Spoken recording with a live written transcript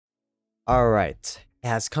All right. It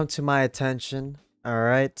has come to my attention, all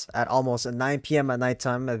right, at almost 9 p.m. at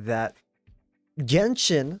nighttime that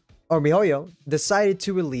Genshin or MiHoYo decided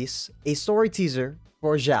to release a story teaser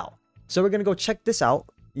for Xiao. So we're going to go check this out.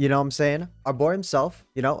 You know what I'm saying? Our boy himself,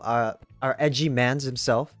 our edgy mans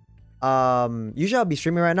himself. Usually I'll be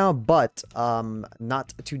streaming right now, but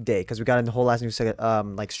not today because we got a whole last new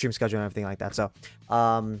like stream schedule and everything like that. So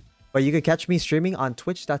but you could catch me streaming on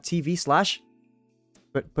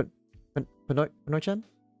twitch.tv/Panoy-chan.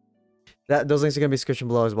 Those links are gonna be in the description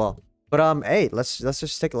below as well. But hey, let's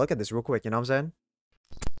just take a look at this real quick, you know what I'm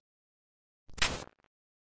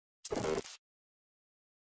saying?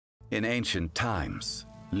 In ancient times,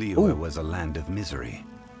 Liyue was a land of misery,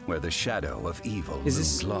 where the shadow of evil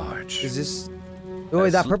loomed large. Is this? Oh,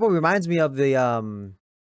 that purple reminds me of the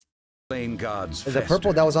flame gods. The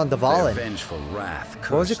purple that was on Dvalin. Vengeful wrath.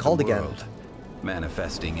 What was it called again?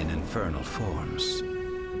 Manifesting in infernal forms.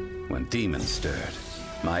 When demons stirred,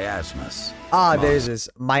 miasmas. There's this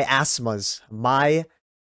miasmas. My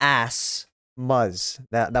ass muzz.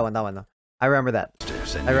 That one. I remember that.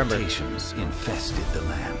 I remember. Infested the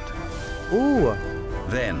land. Ooh.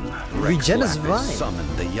 Then Regena's vine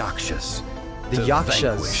summoned the Yakshas. The to Yakshas.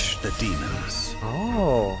 Vanquish the demons.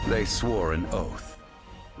 Oh. They swore an oath.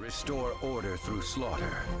 Restore order through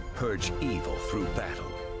slaughter. Purge evil through battle.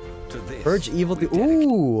 To this. Purge evil through.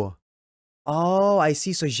 Ooh. Oh, I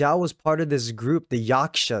see. So Xiao was part of this group, the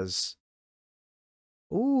Yakshas.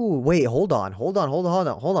 Ooh, wait, hold on.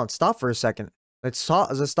 Stop for a second. Let's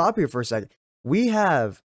stop here for a second. We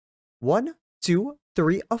have 1, 2,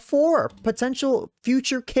 3, 4 potential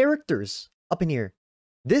future characters up in here.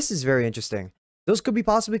 This is very interesting. Those could be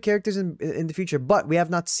possibly characters in the future, but we have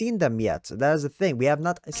not seen them yet. That is the thing. We have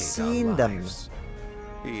not seen them.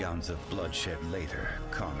 Eons of bloodshed later,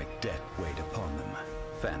 karmic debt weighed upon them.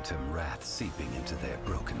 Phantom wrath seeping into their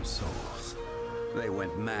broken souls. They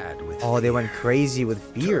went mad with fear. They went crazy with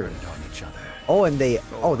fear. Turned on each other. Oh, and they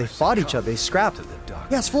fought each other. They scrapped.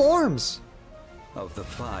 Yes, 4 arms. Of the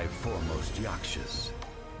 5 foremost Yakshas,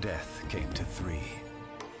 death came to 3,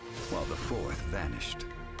 while the 4th vanished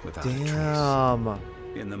without a trace.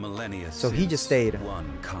 In the millennia so he just stayed.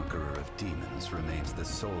 One conqueror of demons remains the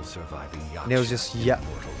sole surviving Yaksha. And it was just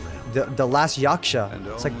the last Yaksha.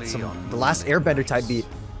 It's like the last Airbender type beat.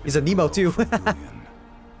 He's a Nemo too. And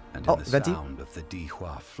oh, in the Venti. sound of the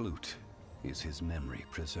Dihua flute is his memory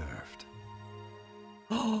preserved.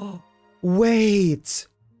 Wait.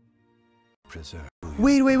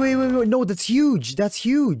 Wait. No, that's huge. That's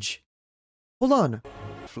huge. Hold on.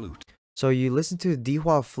 Flute. So you listen to the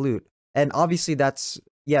Dihua flute. And obviously that's,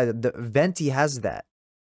 the Venti has that.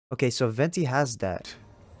 Okay, so Venti has that.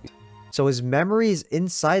 So his memory is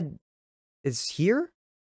inside, is here?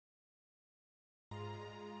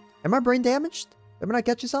 Am I brain damaged? Am I not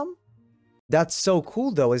catching something? That's so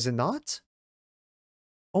cool though, is it not?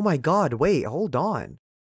 Oh my god, wait, hold on.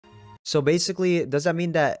 So basically, does that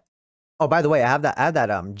mean that... Oh, by the way, I have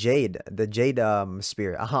that jade, the jade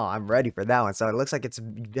spear. I'm ready for that one. So it looks like it's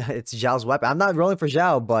Xiao's weapon. I'm not rolling for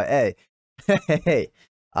Xiao, but hey. Hey.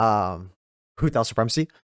 Huthao supremacy.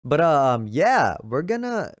 But yeah, we're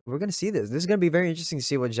gonna see this. This is gonna be very interesting to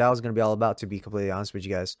see what Xiao's gonna be all about, to be completely honest with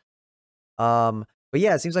you guys. But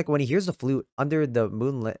yeah, it seems like when he hears the flute under the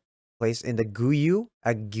moonlit place in the Guyun,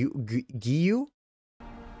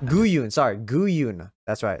 Guyun.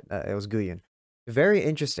 That's right. It was Guyun. Very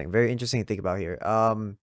interesting to think about here. I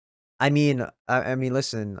mean,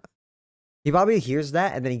 listen, he probably hears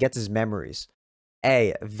that and then he gets his memories.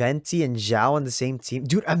 Hey, Venti and Xiao on the same team,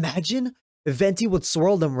 dude. Imagine if Venti would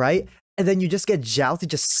swirl them, right, and then you just get Xiao to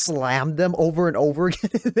just slam them over and over again.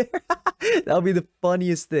 That would be the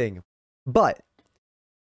funniest thing. But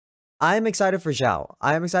I'm excited for Xiao.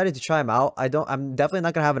 I am excited to try him out. I'm definitely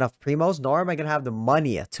not gonna have enough primos, nor am I gonna have the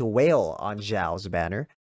money to wail on Xiao's banner.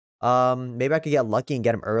 Maybe I could get lucky and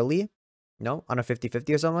get him early, on a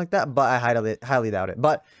 50-50 or something like that, but I highly doubt it.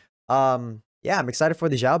 But yeah, I'm excited for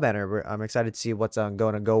the Xiao banner. I'm excited to see what's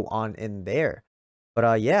going to go on in there.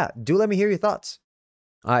 But yeah, do let me hear your thoughts.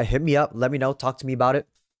 Hit me up, let me know, talk to me about it.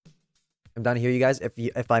 I'm down to hear you guys.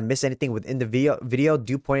 If I miss anything within the video,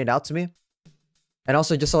 do point it out to me. And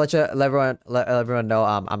also, just to let everyone know,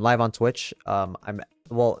 I'm live on Twitch.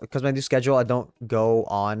 Well, because my new schedule, I don't go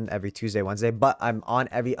on every Tuesday, Wednesday, but I'm on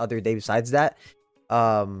every other day besides that.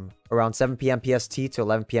 Around 7 p.m. PST to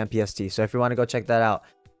 11 p.m. PST. So if you want to go check that out,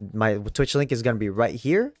 my Twitch link is gonna be right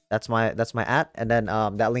here. That's my @ and then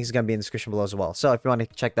that link is gonna be in the description below as well. So if you want to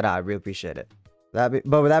check that out, I really appreciate it. But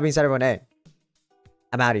with that being said, everyone, hey,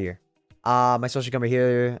 I'm out of here. My social number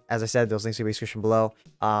here, as I said, those links will be in the description below.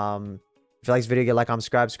 If you like this video, get a like, comment,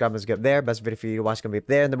 subscribe is up there. Best video for you to watch is gonna be up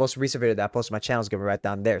there. And the most recent video that I posted on my channel is gonna be right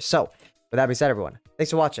down there. So, with that being said, everyone, thanks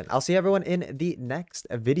for watching. I'll see everyone in the next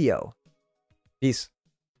video. Peace.